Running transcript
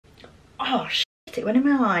Oh shit, it went in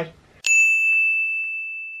my eye.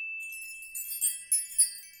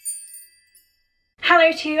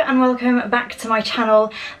 Hello to you and welcome back to my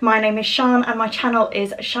channel. My name is Sian and my channel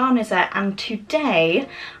is Sianizer, and today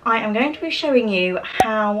I am going to be showing you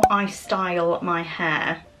how I style my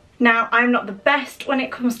hair. Now, I'm not the best when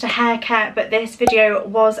it comes to hair care, but this video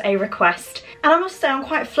was a request, and I must say I'm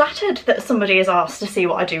quite flattered that somebody has asked to see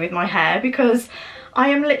what I do with my hair, because I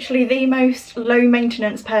am literally the most low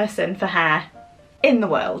maintenance person for hair in the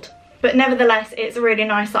world. But nevertheless, it's really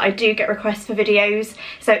nice that I do get requests for videos,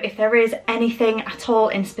 so if there is anything at all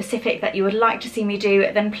in specific that you would like to see me do,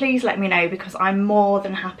 then please let me know, because I'm more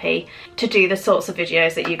than happy to do the sorts of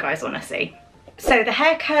videos that you guys want to see. So the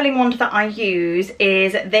hair curling wand that I use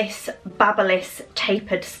is this BABYLISS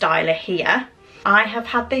tapered styler here. I have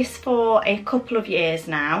had this for a couple of years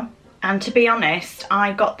now, and to be honest,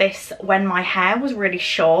 I got this when my hair was really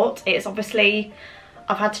short. It's obviously,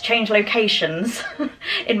 I've had to change locations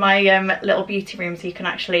in my little beauty room so you can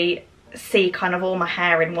actually see kind of all my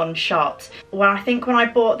hair in one shot. Well, I think when I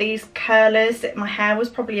bought these curlers, my hair was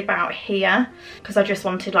probably about here, because I just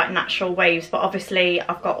wanted like natural waves, but obviously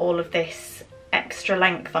I've got all of this extra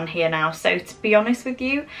length on here now. So to be honest with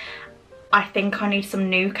you, I think I need some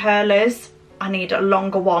new curlers. I need a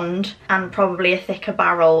longer wand and probably a thicker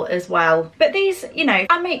barrel as well. But these, you know,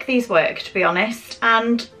 I make these work, to be honest,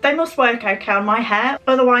 and they must work okay on my hair.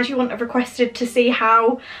 Otherwise you wouldn't have requested to see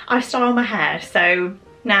how I style my hair. So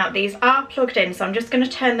now these are plugged in, so I'm just going to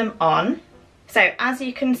turn them on. So as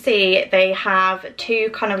you can see, they have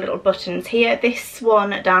two kind of little buttons here. This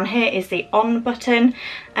one down here is the on button,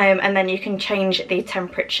 and then you can change the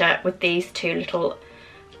temperature with these two little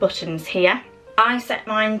buttons here. I set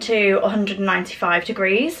mine to 195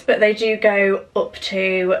 degrees, but they do go up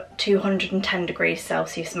to 210 degrees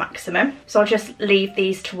Celsius maximum. So I'll just leave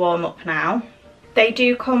these to warm up now. They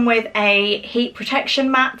do come with a heat protection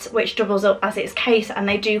mat, which doubles up as its case, and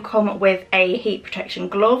they do come with a heat protection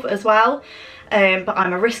glove as well. But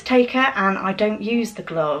I'm a risk taker and I don't use the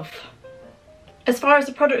glove. As far as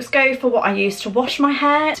the products go for what I use to wash my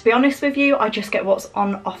hair, to be honest with you, I just get what's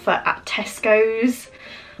on offer at Tesco's.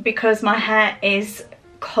 Because my hair is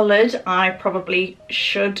coloured, I probably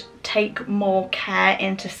should take more care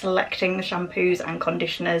into selecting the shampoos and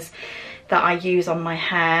conditioners that I use on my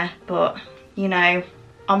hair, but you know,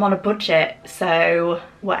 I'm on a budget, so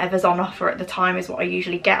whatever's on offer at the time is what I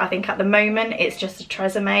usually get. I think at the moment it's just a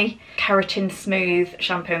Tresemme Keratin Smooth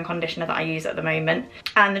shampoo and conditioner that I use at the moment.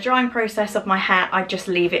 And the drying process of my hair, I just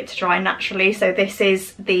leave it to dry naturally. So this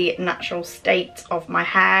is the natural state of my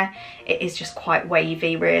hair. It is just quite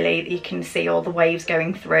wavy, really. You can see all the waves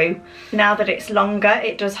going through. Now that it's longer,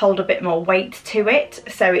 it does hold a bit more weight to it,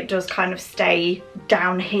 so it does kind of stay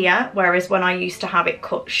down here, whereas when I used to have it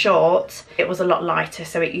cut short, it was a lot lighter,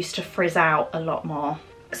 so it used to frizz out a lot more.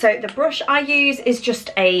 So the brush I use is just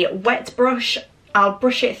a wet brush. I'll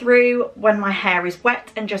brush it through when my hair is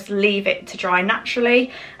wet and just leave it to dry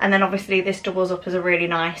naturally, and then obviously this doubles up as a really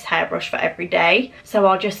nice hairbrush for every day. So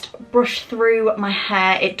I'll just brush through my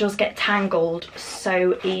hair. It does get tangled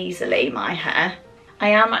so easily, my hair. I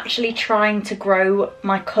am actually trying to grow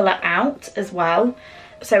my colour out as well.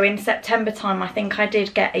 So in September time, I think I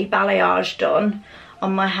did get a balayage done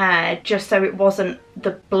on my hair, just so it wasn't the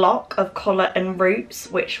block of colour and roots,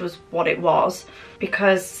 which was what it was,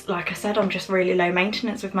 because like I said, I'm just really low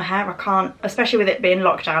maintenance with my hair. I can't, especially with it being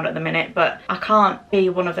locked down at the minute, but I can't be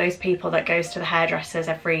one of those people that goes to the hairdressers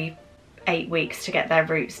every 8 weeks to get their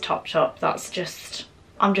roots topped up. That's just,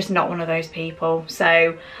 I'm just not one of those people.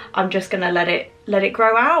 So I'm just gonna let it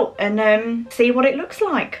grow out and see what it looks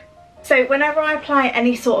like. So whenever I apply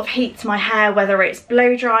any sort of heat to my hair, whether it's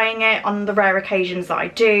blow drying it on the rare occasions that I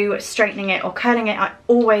do, straightening it or curling it, I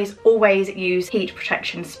always use heat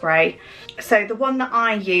protection spray. So the one that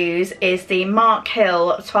I use is the Mark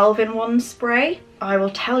Hill 12-in-1 spray. I will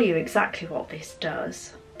tell you exactly what this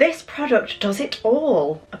does. This product does it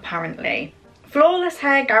all, apparently. Flawless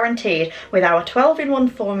hair guaranteed with our 12-in-1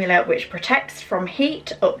 formula, which protects from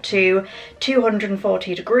heat up to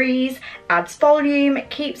 240 degrees, adds volume,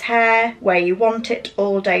 keeps hair where you want it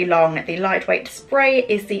all day long. The lightweight spray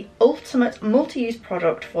is the ultimate multi-use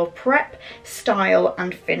product for prep, style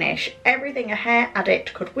and finish. Everything a hair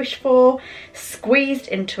addict could wish for, squeezed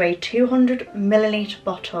into a 200ml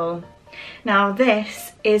bottle. Now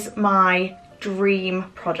this is my dream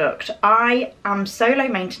product. I am so low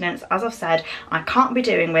maintenance, as I've said. I can't be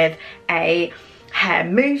doing with a hair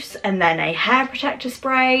mousse and then a hair protector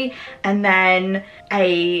spray and then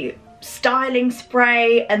a styling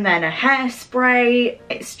spray and then a hairspray.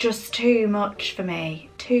 It's just too much for me,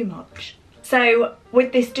 too much. So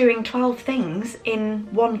with this doing 12 things in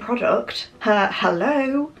one product,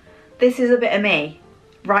 hello, this is a bit of me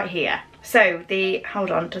right here. So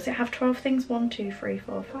hold on, does it have 12 things? 1, 2, 3,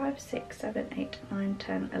 4, 5, 6, 7, 8, 9,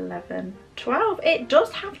 10, 11, 12. It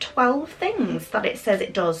does have 12 things that it says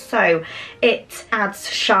it does. So it adds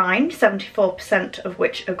shine, 74% of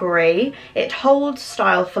which agree. It holds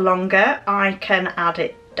style for longer. I can add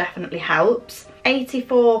it definitely helps.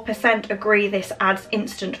 84% agree this adds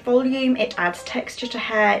instant volume, it adds texture to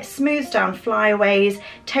hair, it smooths down flyaways,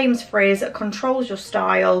 tames frizz, controls your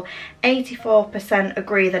style. 84%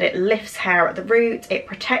 agree that it lifts hair at the root, it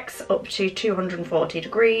protects up to 240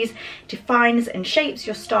 degrees, defines and shapes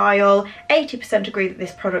your style. 80% agree that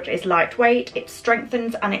this product is lightweight, it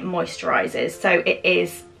strengthens and it moisturizes. So it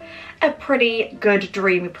is a pretty good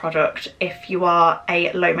dreamy product if you are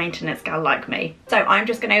a low maintenance gal like me. So I'm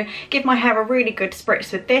just going to give my hair a really good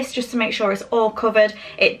spritz with this just to make sure it's all covered.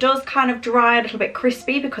 It does kind of dry a little bit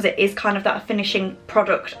crispy because it is kind of that finishing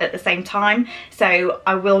product at the same time, so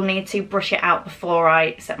I will need to brush it out before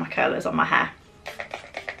I set my curlers on my hair.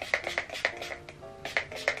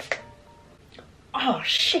 Oh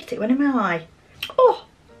shit, it went in my eye. Oh,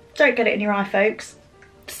 don't get it in your eye, folks.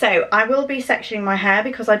 So I will be sectioning my hair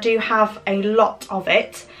because I do have a lot of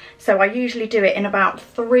it. So I usually do it in about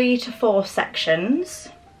 3 to 4 sections.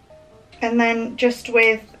 And then just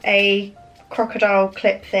with a crocodile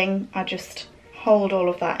clip thing, I just hold all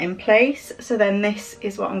of that in place. So then this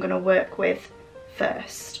is what I'm going to work with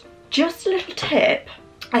first. Just a little tip,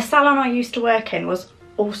 a salon I used to work in was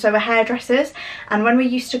also a hairdresser's, and when we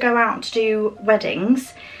used to go out to do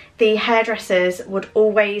weddings, the hairdressers would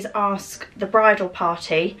always ask the bridal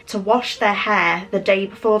party to wash their hair the day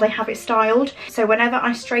before they have it styled. So whenever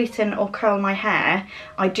I straighten or curl my hair,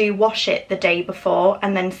 I do wash it the day before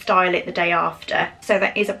and then style it the day after. So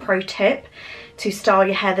that is a pro tip, to style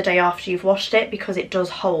your hair the day after you've washed it, because it does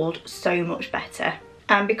hold so much better.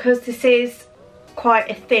 And because this is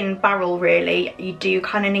quite a thin barrel really, you do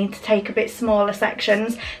kind of need to take a bit smaller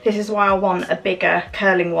sections. This is why I want a bigger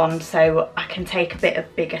curling one, so I can take a bit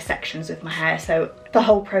of bigger sections with my hair, so the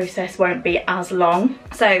whole process won't be as long.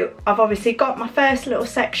 So I've obviously got my first little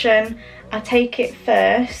section. I take it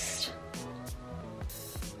first,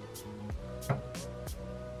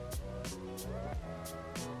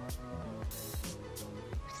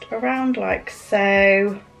 just around like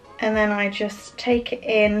so, and then I just take it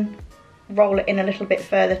in, roll it in a little bit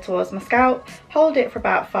further towards my scalp, hold it for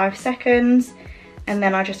about 5 seconds, and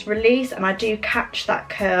then I just release, and I do catch that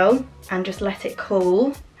curl and just let it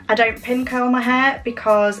cool. I don't pin curl my hair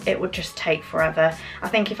because it would just take forever. I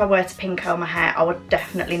think if I were to pin curl my hair, I would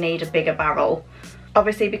definitely need a bigger barrel.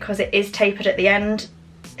 Obviously, because it is tapered at the end,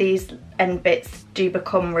 these end bits do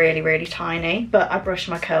become really, really tiny, but I brush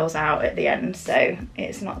my curls out at the end, so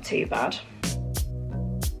it's not too bad.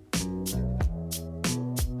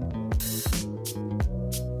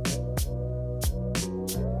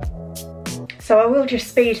 So I will just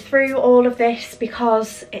speed through all of this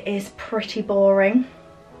because it is pretty boring.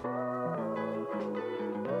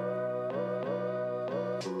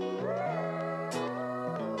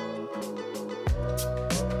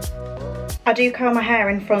 I do curl my hair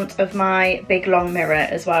in front of my big long mirror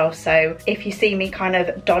as well, so if you see me kind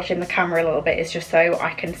of dodging the camera a little bit, it's just so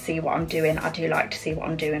I can see what I'm doing. I do like to see what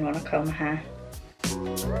I'm doing when I curl my hair.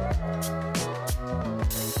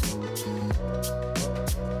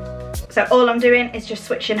 So all I'm doing is just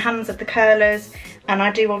switching hands of the curlers, and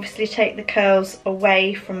I do obviously take the curls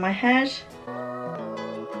away from my head.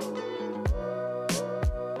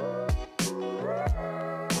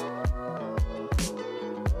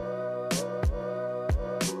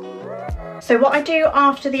 So what I do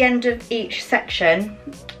after the end of each section,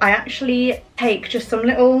 I actually take just some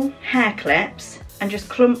little hair clips and just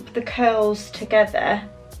clump the curls together,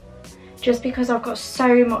 just because I've got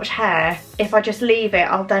so much hair. If I just leave it,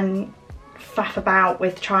 I'll then faff about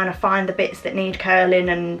with trying to find the bits that need curling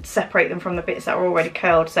and separate them from the bits that are already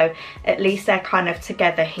curled, so at least they're kind of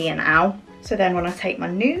together here now. So then when I take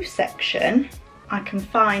my new section, I can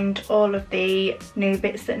find all of the new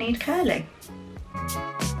bits that need curling.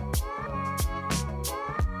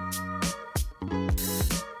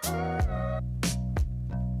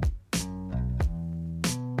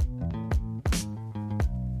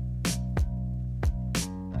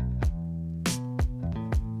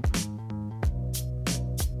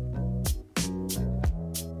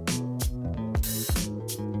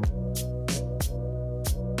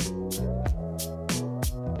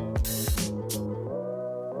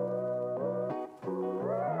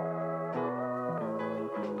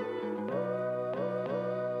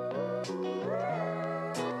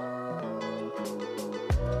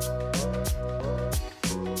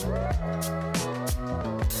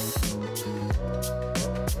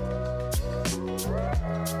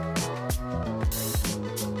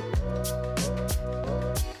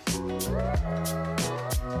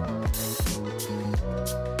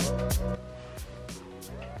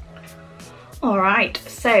 Alright,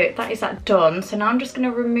 so that is that done. So now I'm just going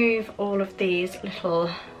to remove all of these little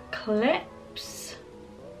clips.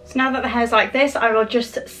 So now that the hair's like this, I will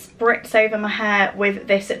just spritz over my hair with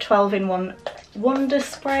this 12-in-1 Wonder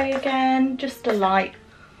Spray again. Just a light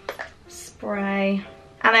spray.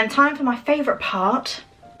 And then time for my favourite part.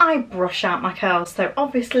 I brush out my curls. So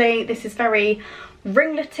obviously this is very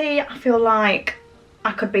ringlety. I feel like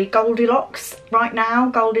I could be Goldilocks right now,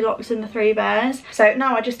 Goldilocks in the Three Bears. So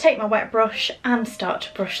now I just take my wet brush and start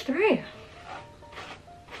to brush through.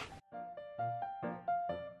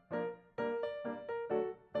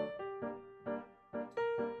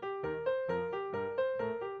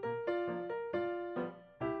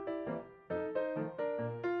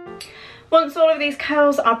 Once all of these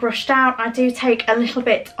curls are brushed out, I do take a little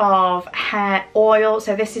bit of hair oil.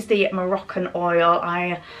 So this is the Moroccan oil.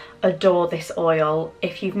 I adore this oil.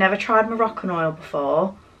 If you've never tried Moroccan oil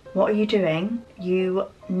before, what are you doing? You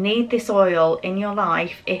need this oil in your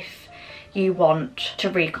life if you want to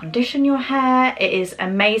recondition your hair. It is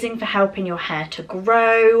amazing for helping your hair to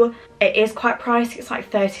grow. It is quite pricey, it's like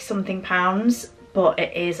 30 something pounds, but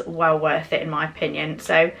it is well worth it in my opinion.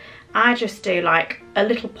 So I just do like a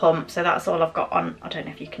little pump, so that's all I've got on. I don't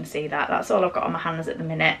know if you can see that. That's all I've got on my hands at the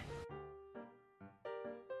minute.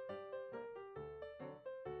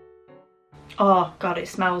 Oh God, it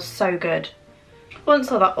smells so good.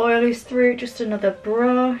 Once all that oil is through, just another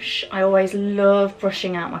brush. I always love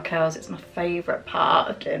brushing out my curls. It's my favourite part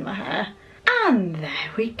of doing my hair. And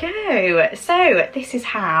there we go. So this is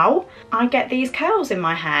how I get these curls in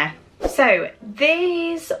my hair. So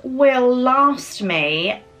these will last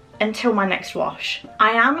me until my next wash.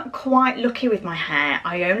 I am quite lucky with my hair.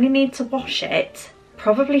 I only need to wash it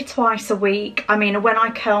probably twice a week. I mean, when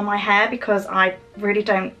I curl my hair, because I really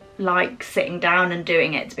don't like sitting down and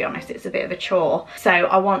doing it, to be honest. It's a bit of a chore, so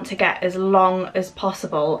I want to get as long as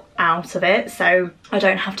possible out of it, so I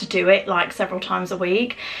don't have to do it like several times a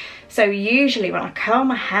week. So usually when I curl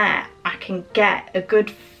my hair, I can get a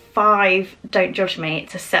good 5, don't judge me,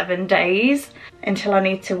 to 7 days until I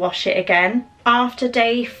need to wash it again. After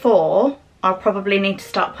day 4, I'll probably need to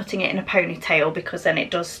start putting it in a ponytail, because then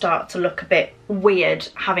it does start to look a bit weird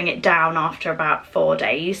having it down after about 4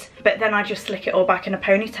 days. But then I just slick it all back in a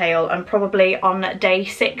ponytail, and probably on day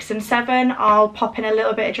 6 and 7 I'll pop in a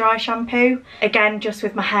little bit of dry shampoo. Again, just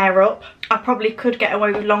with my hair up. I probably could get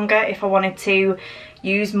away with longer if I wanted to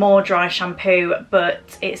use more dry shampoo,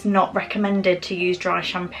 but it's not recommended to use dry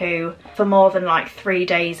shampoo for more than like 3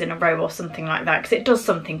 days in a row or something like that, because it does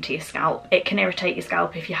something to your scalp. It can irritate your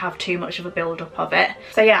scalp if you have too much of a build-up of it.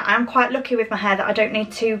 So yeah, I'm quite lucky with my hair that I don't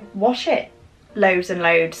need to wash it loads and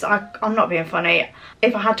loads. I'm not being funny.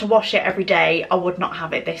 If I had to wash it every day, I would not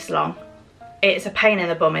have it this long. It's a pain in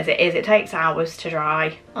the bum as it is. It takes hours to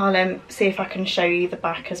dry. I'll see if I can show you the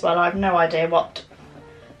back as well. I have no idea what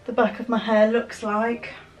the back of my hair looks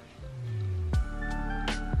like.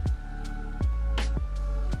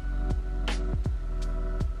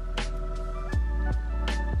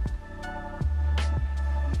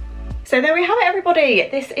 So there we have it, everybody.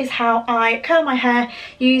 This is how I curl my hair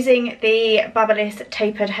using the BABYLISS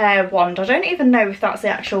tapered hair wand. I don't even know if that's the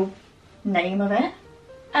actual name of it.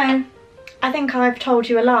 Oh, I think I've told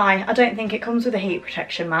you a lie. I don't think it comes with a heat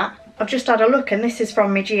protection mat. I've just had a look, and this is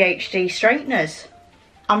from my GHD straighteners.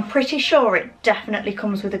 I'm pretty sure it definitely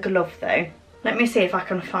comes with a glove though. Let me see if I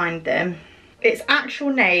can find them. Its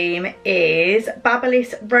actual name is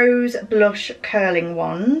BABYLISS Rose Blush Curling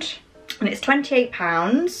Wand, and it's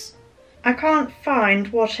 £28. I can't find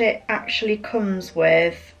what it actually comes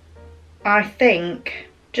with. I think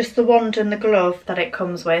just the wand and the glove that it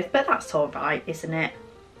comes with, but that's all right, isn't it?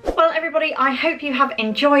 Well everybody, I hope you have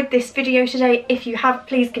enjoyed this video today. If you have,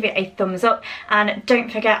 please give it a thumbs up, and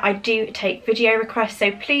don't forget I do take video requests,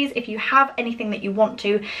 so please, if you have anything that you want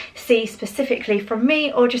to see specifically from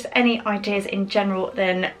me, or just any ideas in general,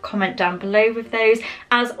 then comment down below with those.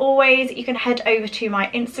 As always, you can head over to my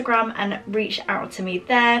Instagram and reach out to me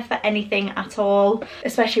there for anything at all.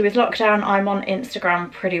 Especially with lockdown, I'm on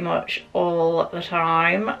Instagram pretty much all the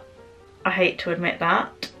time. I hate to admit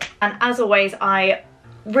that. And as always, I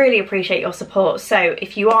really appreciate your support, so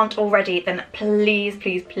if you aren't already, then please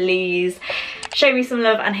show me some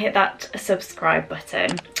love and hit that subscribe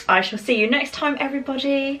button. I shall see you next time,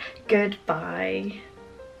 everybody. Goodbye.